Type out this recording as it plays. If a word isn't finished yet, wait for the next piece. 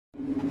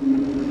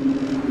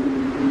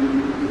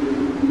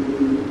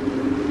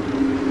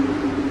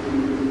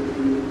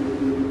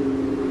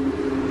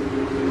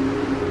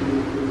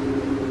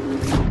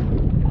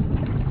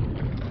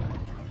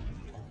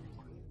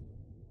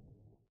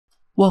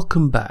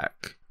Welcome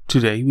back.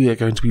 Today we are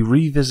going to be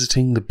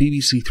revisiting the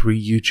BBC Three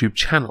YouTube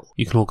channel.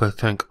 You can all go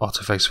thank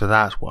Otterface for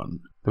that one.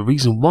 The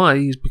reason why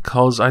is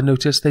because I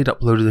noticed they'd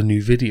uploaded a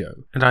new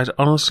video, and I'd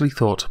honestly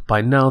thought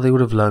by now they would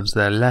have learned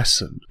their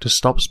lesson to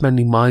stop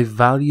spending my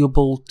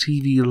valuable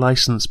TV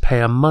license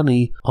payer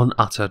money on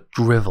utter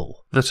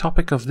drivel. The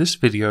topic of this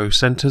video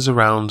centres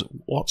around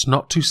what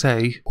not to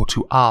say or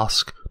to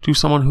ask to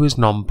someone who is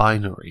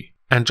non-binary.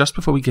 And just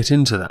before we get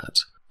into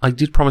that, I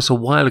did promise a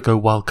while ago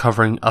while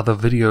covering other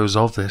videos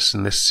of this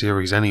in this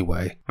series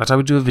anyway, that I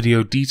would do a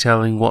video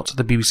detailing what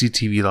the BBC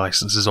TV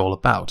licence is all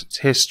about, its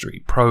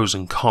history, pros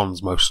and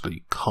cons,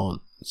 mostly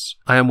cons.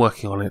 I am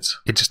working on it.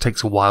 It just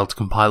takes a while to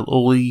compile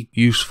all the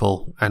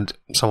useful and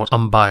somewhat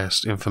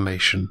unbiased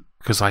information,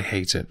 because I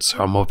hate it,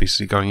 so I'm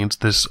obviously going into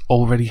this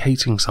already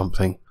hating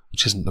something,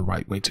 which isn't the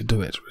right way to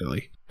do it,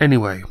 really.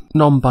 Anyway,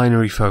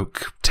 non-binary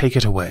folk, take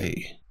it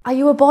away. Are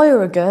you a boy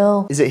or a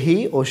girl? Is it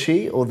he or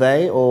she or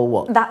they or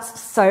what? That's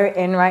so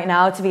in right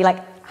now to be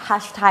like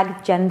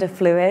hashtag gender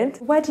fluid.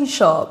 Where do you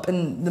shop?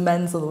 In the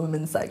men's or the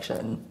women's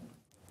section?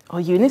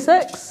 Or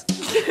unisex?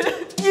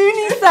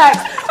 Unisex!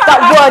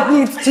 That word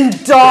needs to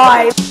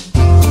die!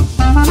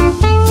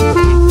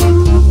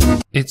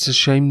 It's a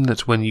shame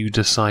that when you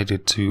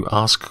decided to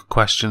ask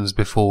questions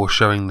before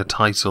showing the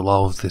title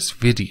of this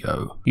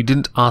video, you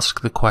didn't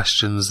ask the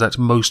questions that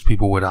most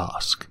people would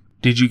ask.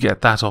 Did you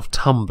get that off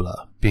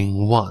Tumblr,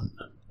 being one?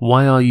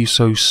 Why are you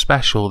so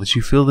special that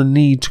you feel the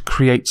need to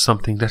create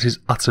something that is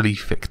utterly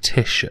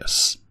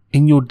fictitious?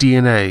 In your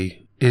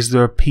DNA, is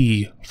there a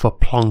P for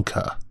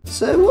plonker?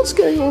 So what's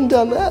going on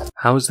down there?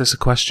 How is this a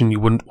question you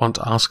wouldn't want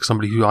to ask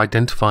somebody who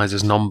identifies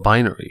as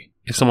non-binary?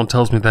 If someone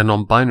tells me they're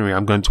non-binary,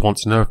 I'm going to want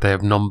to know if they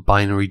have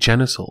non-binary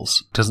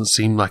genitals. It doesn't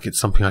seem like it's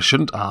something I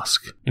shouldn't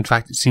ask. In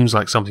fact, it seems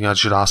like something I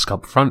should ask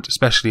up front,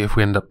 especially if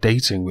we end up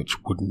dating,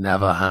 which would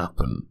never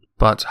happen.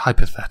 But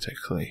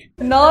hypothetically.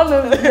 None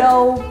of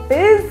your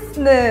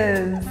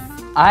business.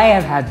 I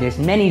have had this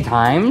many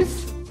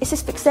times. It's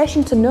this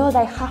fixation to know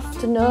they have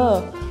to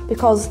know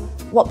because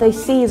what they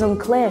see is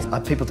unclear.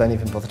 People don't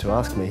even bother to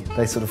ask me.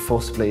 They sort of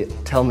forcibly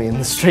tell me in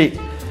the street,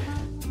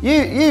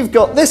 you've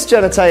got this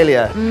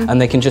genitalia.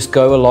 And they can just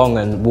go along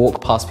and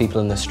walk past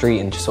people in the street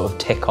and just sort of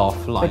tick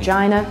off like...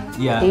 Vagina,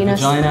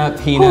 penis. Vagina,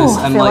 penis, Ooh,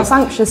 and I feel like... less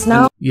anxious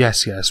now.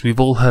 Yes, we've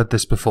all heard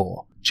this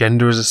before.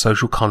 Gender is a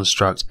social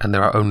construct and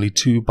there are only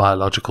two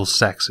biological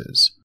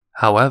sexes.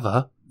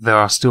 However, there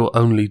are still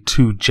only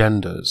two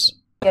genders.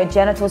 Your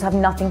genitals have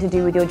nothing to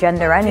do with your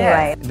gender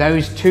anyway. Yeah.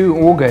 Those two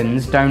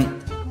organs don't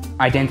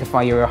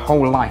identify your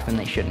whole life, and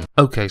they shouldn't.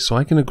 Okay, so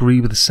I can agree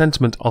with the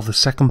sentiment of the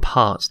second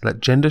part that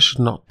gender should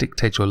not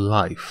dictate your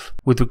life.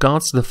 With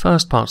regards to the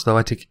first part, though,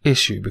 I take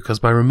issue because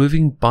by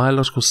removing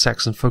biological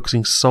sex and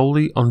focusing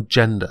solely on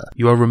gender,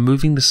 you are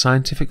removing the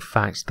scientific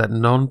fact that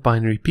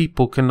non-binary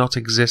people cannot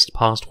exist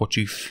past what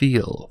you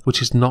feel,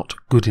 which is not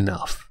good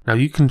enough. Now,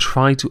 you can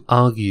try to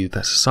argue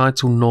that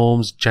societal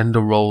norms,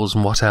 gender roles,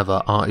 and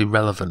whatever are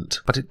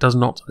irrelevant, but it does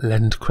not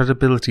lend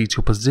credibility to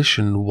your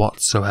position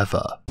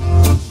whatsoever.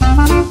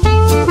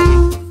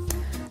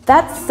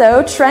 That's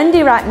so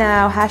trendy right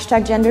now,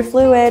 hashtag gender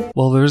fluid.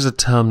 Well, there is a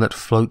term that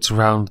floats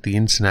around the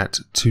internet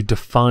to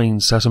define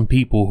certain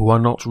people who are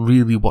not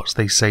really what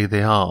they say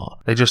they are.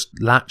 They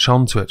just latch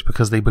onto it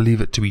because they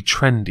believe it to be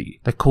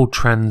trendy. They're called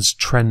trans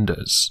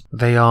trenders.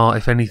 They are,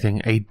 if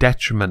anything, a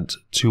detriment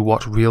to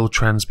what real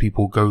trans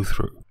people go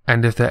through.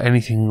 And if they're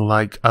anything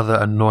like other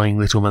annoying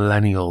little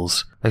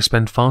millennials, they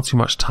spend far too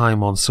much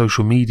time on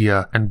social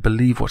media and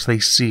believe what they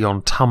see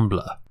on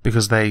Tumblr,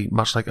 because they,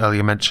 much like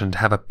earlier mentioned,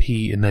 have a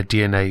P in their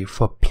DNA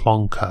for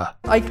plonker.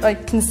 I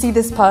can see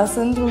this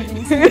person.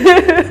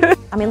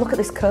 I mean, look at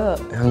this coat.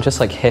 I'm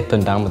just like hip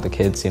and down with the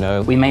kids, you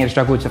know. We may have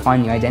struggled to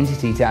find the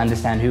identity to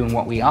understand who and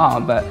what we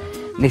are, but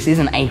this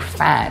isn't a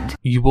fad.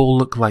 You all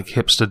look like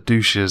hipster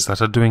douches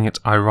that are doing it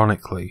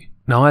ironically.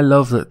 Now, I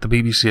love that the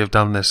BBC have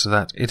done this so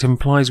that it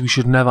implies we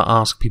should never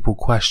ask people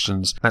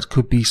questions that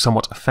could be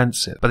somewhat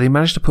offensive, but they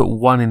managed to put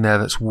one in there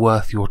that's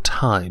worth your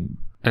time,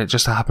 and it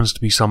just happens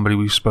to be somebody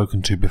we've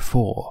spoken to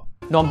before.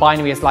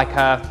 Non-binary is like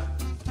a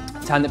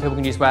term that people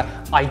can use where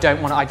I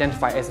don't want to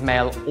identify as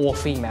male or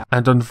female.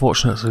 And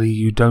unfortunately,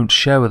 you don't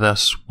share with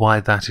us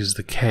why that is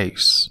the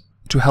case.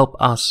 To help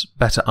us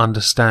better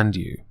understand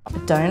you. I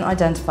don't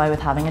identify with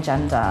having a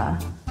gender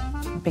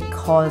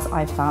because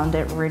I found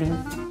it really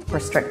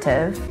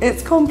restrictive.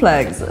 It's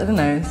complex. I don't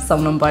know,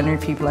 some non-binary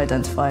people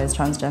identify as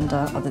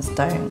transgender, others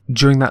don't.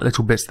 During that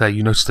little bit there,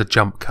 you noticed a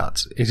jump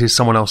cut. It is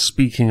someone else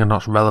speaking and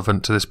not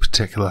relevant to this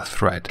particular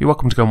thread. You're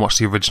welcome to go and watch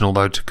the original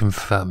though to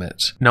confirm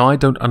it. Now, I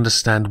don't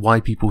understand why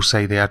people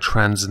say they are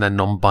trans and they're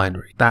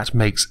non-binary. That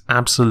makes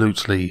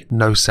absolutely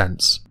no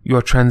sense. You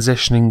are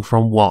transitioning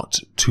from what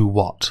to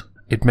what?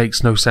 It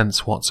makes no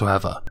sense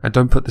whatsoever. And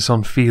don't put this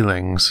on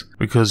feelings,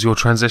 because you're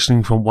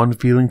transitioning from one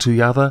feeling to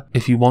the other.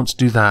 If you want to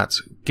do that,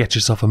 get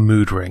yourself a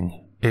mood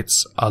ring.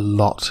 It's a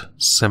lot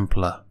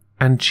simpler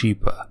and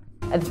cheaper.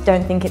 I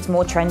don't think it's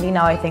more trendy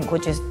now. I think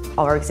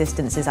our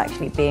existence is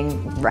actually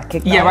being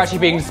recognised. Yeah, we're actually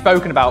being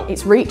spoken about.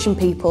 It's reaching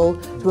people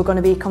who are going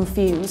to be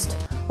confused,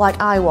 like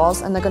I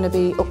was, and they're going to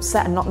be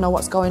upset and not know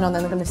what's going on,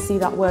 then they're going to see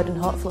that word and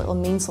hopefully it'll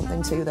mean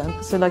something to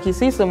them. So like you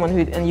see someone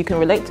and you can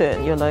relate to it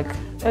and you're like,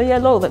 oh yeah,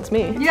 lol, that's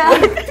me.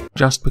 Yeah.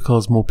 Just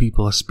because more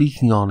people are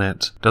speaking on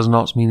it does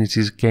not mean it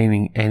is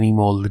gaining any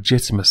more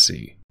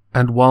legitimacy.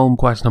 And while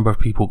quite a number of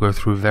people go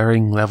through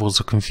varying levels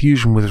of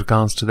confusion with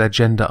regards to their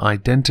gender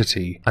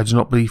identity, I do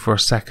not believe for a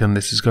second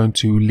this is going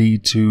to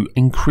lead to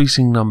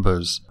increasing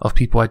numbers of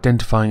people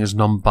identifying as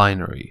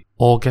non-binary,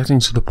 or getting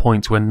to the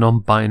point where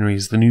non-binary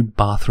is the new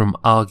bathroom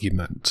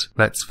argument.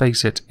 Let's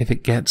face it, if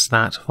it gets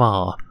that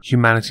far,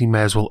 humanity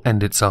may as well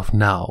end itself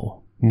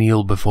now.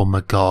 Kneel before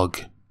Magog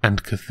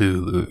and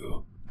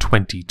Cthulhu.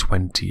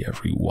 2020,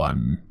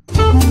 everyone.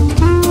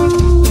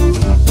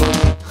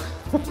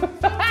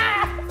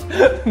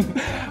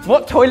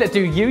 What toilet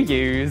do you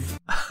use?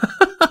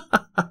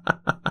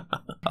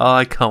 Oh,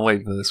 I can't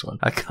wait for this one.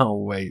 I can't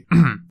wait.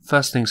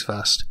 First things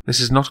first, this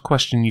is not a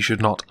question you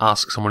should not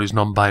ask someone who's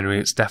non-binary.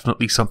 It's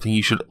definitely something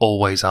you should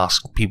always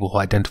ask people who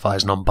identify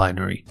as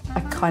non-binary.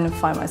 I kind of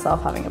find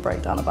myself having a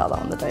breakdown about that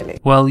on the daily.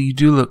 Well, you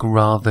do look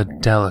rather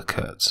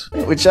delicate.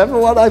 Whichever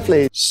one I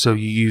please. So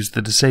you use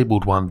the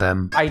disabled one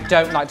then? I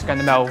don't like to go in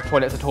the male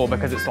toilets at all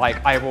because it's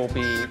like I will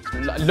be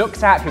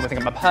looked at, people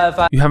think I'm a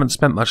pervert. You haven't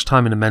spent much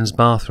time in a men's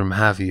bathroom,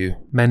 have you?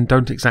 Men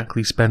don't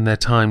exactly spend their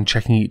time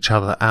checking each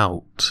other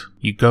out.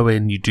 You go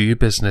in, you do your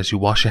business, you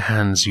wash your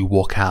hands, you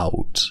walk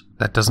out.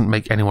 That doesn't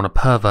make anyone a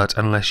pervert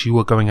unless you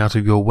are going out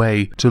of your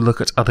way to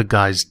look at other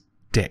guys'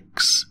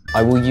 dicks.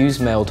 I will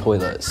use male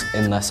toilets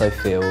unless I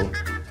feel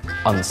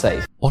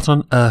unsafe. What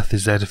on earth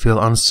is there to feel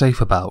unsafe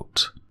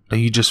about? Are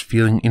you just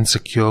feeling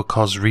insecure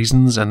cause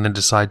reasons and then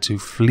decide to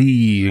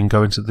flee and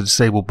go into the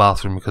disabled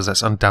bathroom because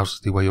that's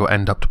undoubtedly where you'll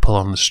end up to pull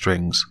on the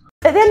strings?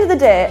 At the end of the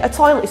day, a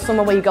toilet is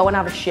somewhere where you go and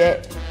have a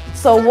shit.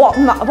 So what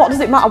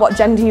does it matter what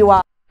gender you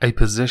are? A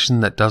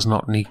position that does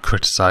not need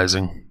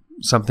criticising.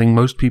 Something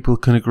most people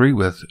can agree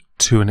with,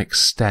 to an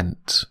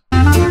extent.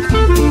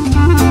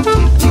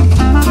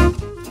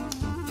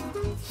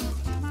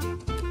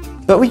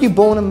 But were you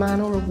born a man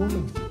or a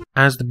woman?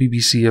 As the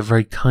BBC have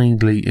very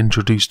kindly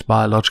introduced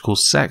biological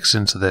sex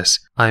into this,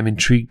 I am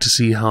intrigued to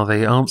see how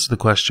they answer the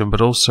question, but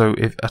also,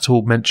 if at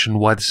all, mention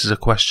why this is a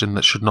question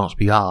that should not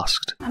be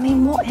asked. I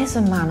mean, what is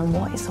a man and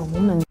what is a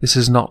woman? This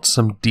is not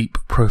some deep,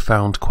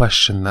 profound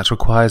question that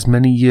requires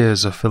many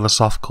years of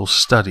philosophical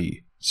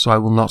study, so I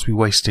will not be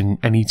wasting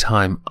any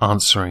time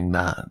answering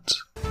that.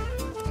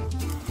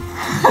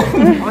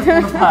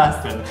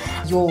 Person.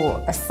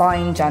 You're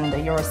assigned gender,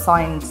 you're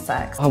assigned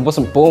sex. I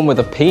wasn't born with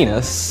a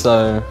penis,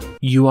 so...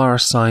 You are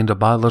assigned a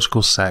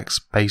biological sex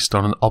based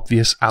on an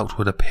obvious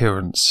outward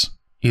appearance,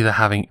 either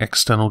having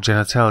external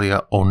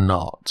genitalia or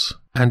not.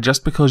 And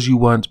just because you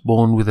weren't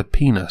born with a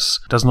penis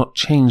does not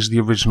change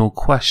the original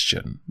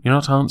question. You're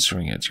not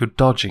answering it, you're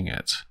dodging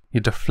it.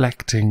 You're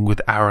deflecting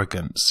with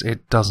arrogance.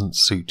 It doesn't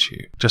suit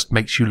you. Just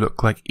makes you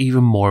look like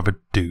even more of a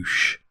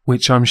douche.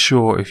 Which I'm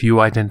sure if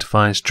you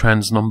identify as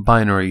trans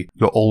non-binary,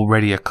 you're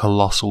already a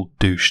colossal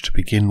douche to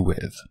begin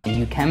with.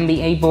 You can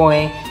be a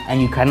boy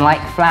and you can like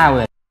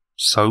flowers.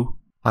 So,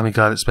 I'm a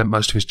guy that spent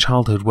most of his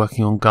childhood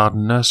working on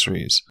garden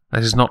nurseries.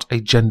 That is not a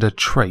gender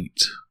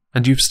trait.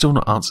 And you've still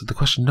not answered the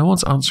question. No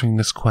one's answering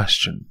this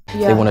question.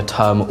 Yeah. They want to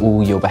term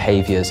all your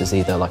behaviours as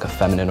either like a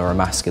feminine or a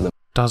masculine.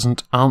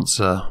 Doesn't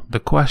answer the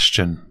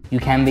question. You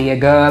can be a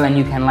girl and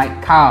you can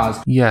like cars.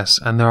 Yes,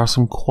 and there are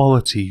some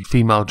quality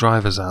female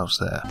drivers out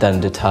there.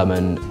 Then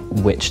determine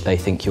which they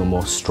think you're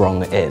more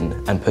strong in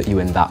and put you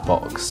in that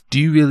box. Do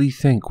you really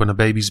think when a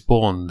baby's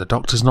born, the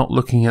doctor's not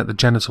looking at the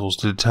genitals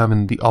to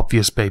determine the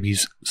obvious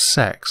baby's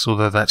sex,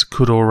 although that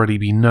could already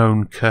be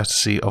known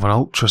courtesy of an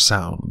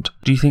ultrasound?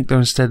 Do you think they're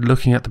instead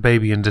looking at the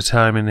baby and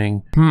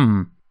determining,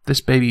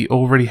 this baby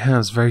already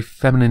has very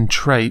feminine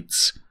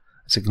traits,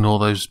 let's ignore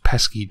those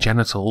pesky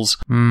genitals,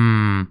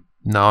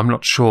 no, I'm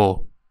not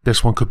sure.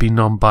 This one could be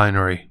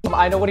non-binary.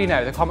 I know, what do you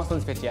know? The comments on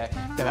this video,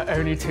 there are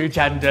only two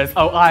genders.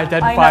 Oh, I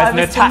identify as an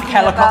attack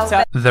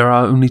helicopter. There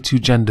are only two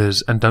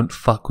genders, and don't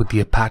fuck with the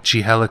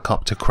Apache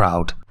helicopter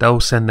crowd. They'll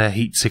send their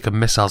heat-seeker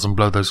missiles and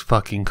blow those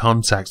fucking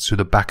contacts through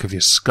the back of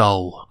your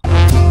skull.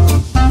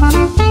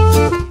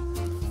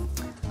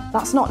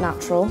 That's not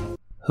natural.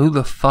 Who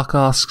the fuck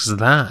asks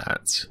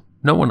that?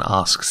 No one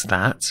asks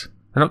that.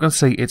 They're not going to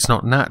say it's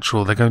not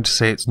natural, they're going to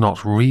say it's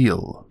not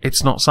real.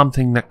 It's not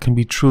something that can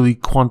be truly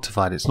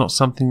quantified, it's not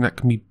something that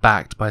can be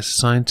backed by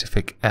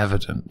scientific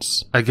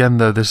evidence. Again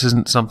though, this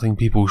isn't something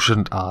people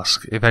shouldn't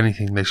ask. If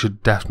anything, they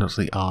should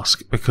definitely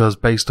ask, because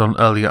based on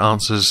earlier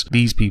answers,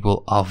 these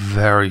people are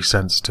very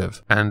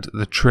sensitive, and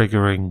the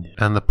triggering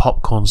and the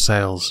popcorn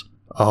sales,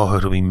 oh,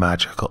 it'll be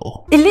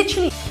magical. It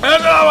literally...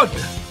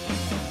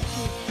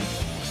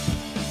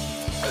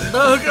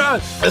 Oh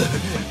god!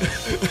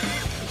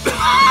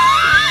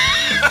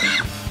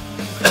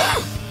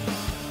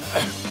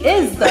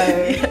 is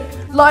though.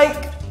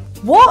 Like,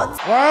 what?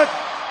 What?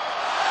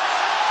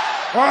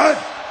 What?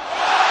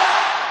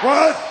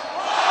 What?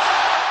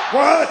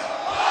 What?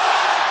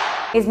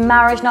 Is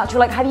marriage natural?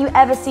 Like, have you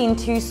ever seen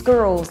two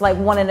squirrels, like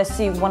one in a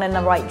suit, one in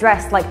the right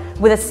dress, like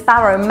with a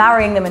sparrow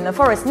marrying them in the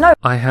forest? No.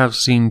 I have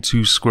seen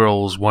two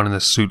squirrels, one in a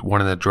suit,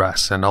 one in a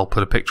dress, and I'll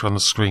put a picture on the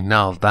screen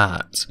now of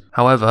that.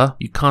 However,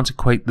 you can't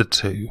equate the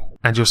two.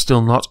 And you're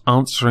still not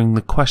answering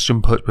the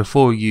question put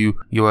before you.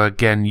 You are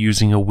again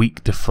using a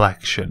weak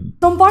deflection.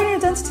 Non-binary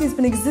identity has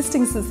been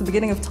existing since the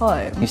beginning of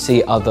time. You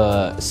see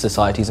other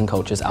societies and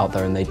cultures out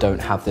there and they don't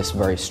have this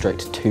very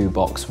strict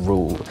two-box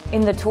rule.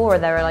 In the Torah,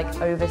 there are like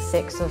over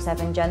 6 or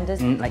 7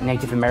 genders. Like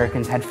Native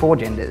Americans had 4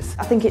 genders.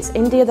 I think it's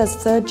India, there's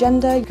third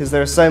gender. Because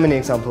there are so many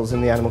examples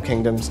in the animal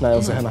kingdom.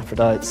 Snails are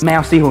hermaphrodites.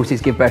 Male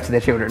seahorses give birth to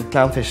their children.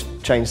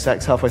 Clownfish change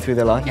sex halfway through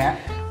their life. Yeah.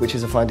 Which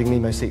is a Finding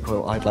Nemo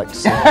sequel I'd like to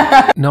see.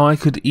 Now, I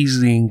could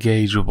easily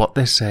engage with what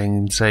they're saying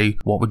and say,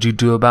 what would you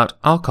do about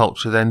our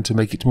culture then to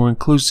make it more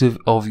inclusive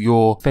of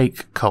your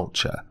fake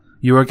culture?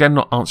 You're again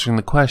not answering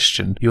the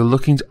question. You're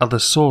looking to other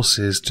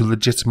sources to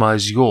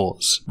legitimize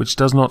yours, which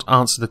does not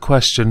answer the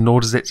question,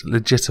 nor does it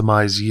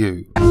legitimize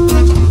you.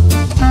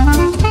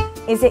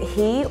 Is it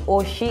he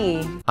or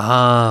she?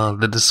 Ah,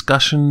 the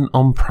discussion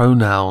on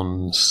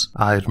pronouns.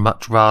 I'd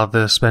much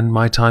rather spend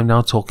my time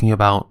now talking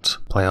about,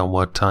 play on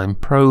word time,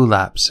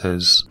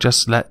 prolapses.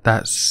 Just let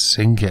that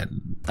sink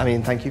in. I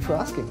mean, thank you for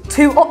asking.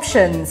 2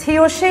 options, he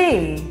or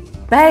she.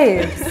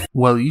 Babes.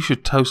 Well, you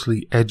should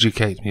totally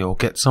educate me or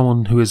get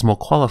someone who is more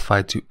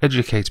qualified to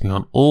educate me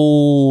on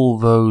all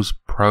those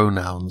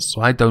pronouns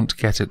so I don't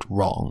get it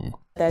wrong.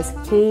 There's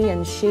he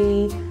and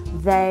she,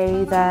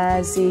 they,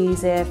 their, ze,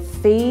 ze,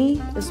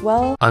 fee as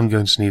well. I'm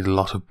going to need a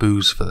lot of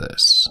booze for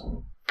this.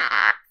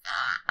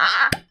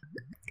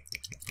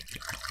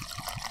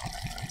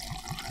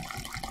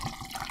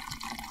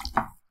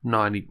 No,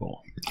 I need more.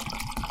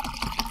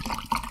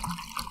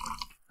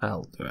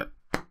 I'll do it.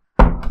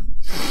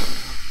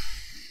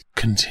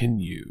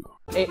 Continue.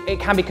 It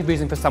can be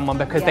confusing for someone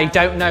because they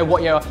don't know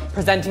what you're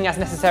presenting as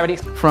necessarily.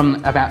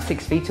 From about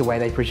 6 feet away,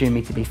 they presume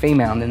me to be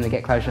female, and then they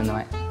get closer and they're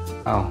like,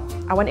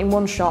 oh. I went in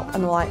one shop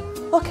and they're like,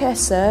 okay,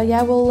 sir,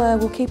 yeah,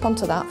 we'll keep on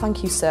to that,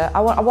 thank you, sir. I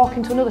walk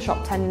into another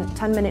shop 10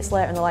 minutes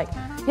later and they're like,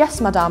 yes,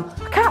 madam,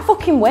 I can't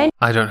fucking win.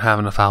 I don't have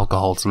enough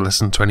alcohol to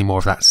listen to any more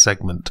of that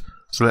segment,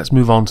 so let's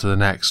move on to the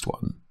next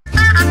one.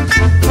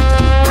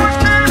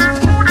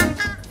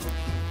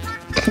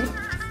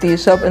 Do you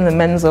shop in the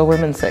men's or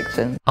women's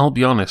section? I'll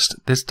be honest,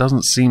 this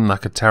doesn't seem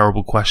like a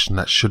terrible question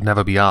that should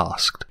never be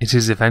asked. It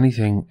is, if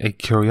anything, a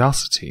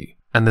curiosity,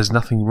 and there's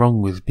nothing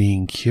wrong with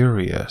being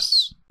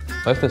curious.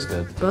 Both is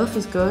good. Both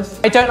is good.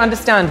 I don't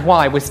understand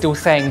why we're still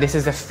saying this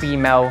is a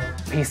female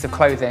piece of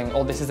clothing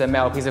or this is a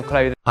male piece of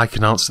clothing. I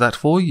can answer that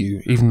for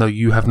you, even though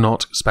you have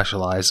not,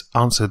 Specialize,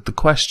 answered the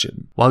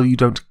question. While you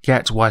don't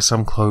get why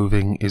some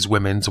clothing is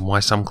women's and why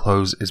some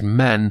clothes is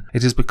men,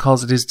 it is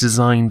because it is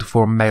designed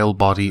for a male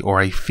body or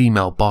a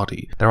female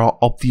body. There are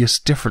obvious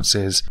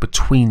differences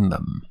between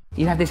them.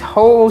 You have this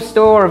whole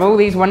store of all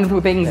these wonderful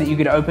things that you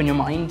could open your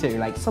mind to.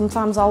 Like,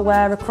 sometimes I'll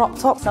wear a crop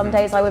top. Some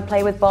days I would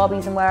play with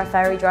Barbies and wear a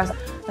fairy dress.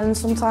 And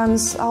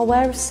sometimes I'll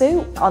wear a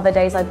suit. Other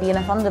days I'd be in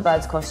a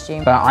Thunderbirds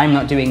costume. But I'm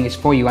not doing this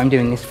for you, I'm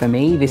doing this for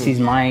me. This is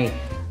my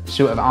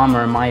suit of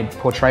armour and my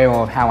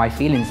portrayal of how I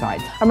feel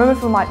inside. I remember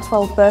for my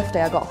 12th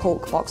birthday I got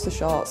Hulk boxer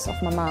shorts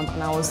off my mum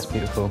and I was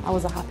beautiful. I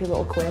was a happy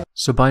little queen.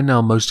 So by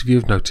now most of you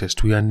have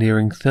noticed we are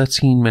nearing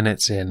 13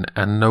 minutes in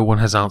and no one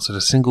has answered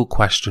a single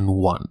question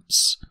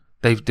once.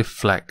 They've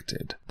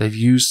deflected. They've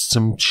used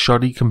some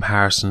shoddy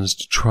comparisons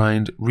to try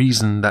and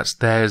reason that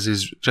theirs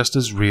is just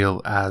as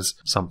real as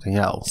something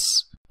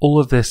else. All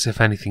of this, if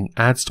anything,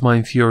 adds to my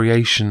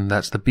infuriation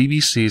that the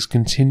BBC is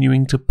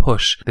continuing to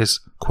push this,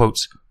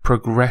 quote,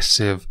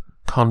 progressive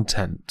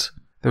content.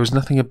 There is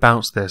nothing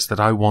about this that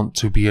I want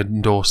to be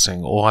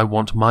endorsing or I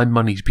want my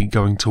money to be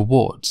going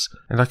towards,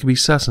 and I can be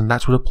certain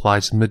that would apply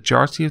to the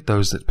majority of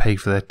those that pay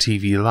for their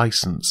TV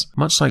license.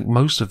 Much like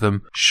most of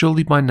them,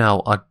 surely by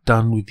now are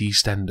done with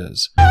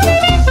EastEnders.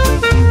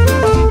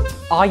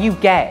 Are you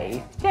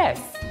gay? Yes.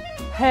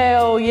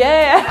 Hell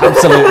yeah!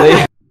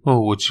 Absolutely.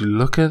 Oh, would you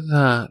look at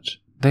that?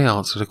 They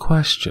answered a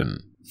question.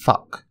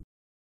 Fuck.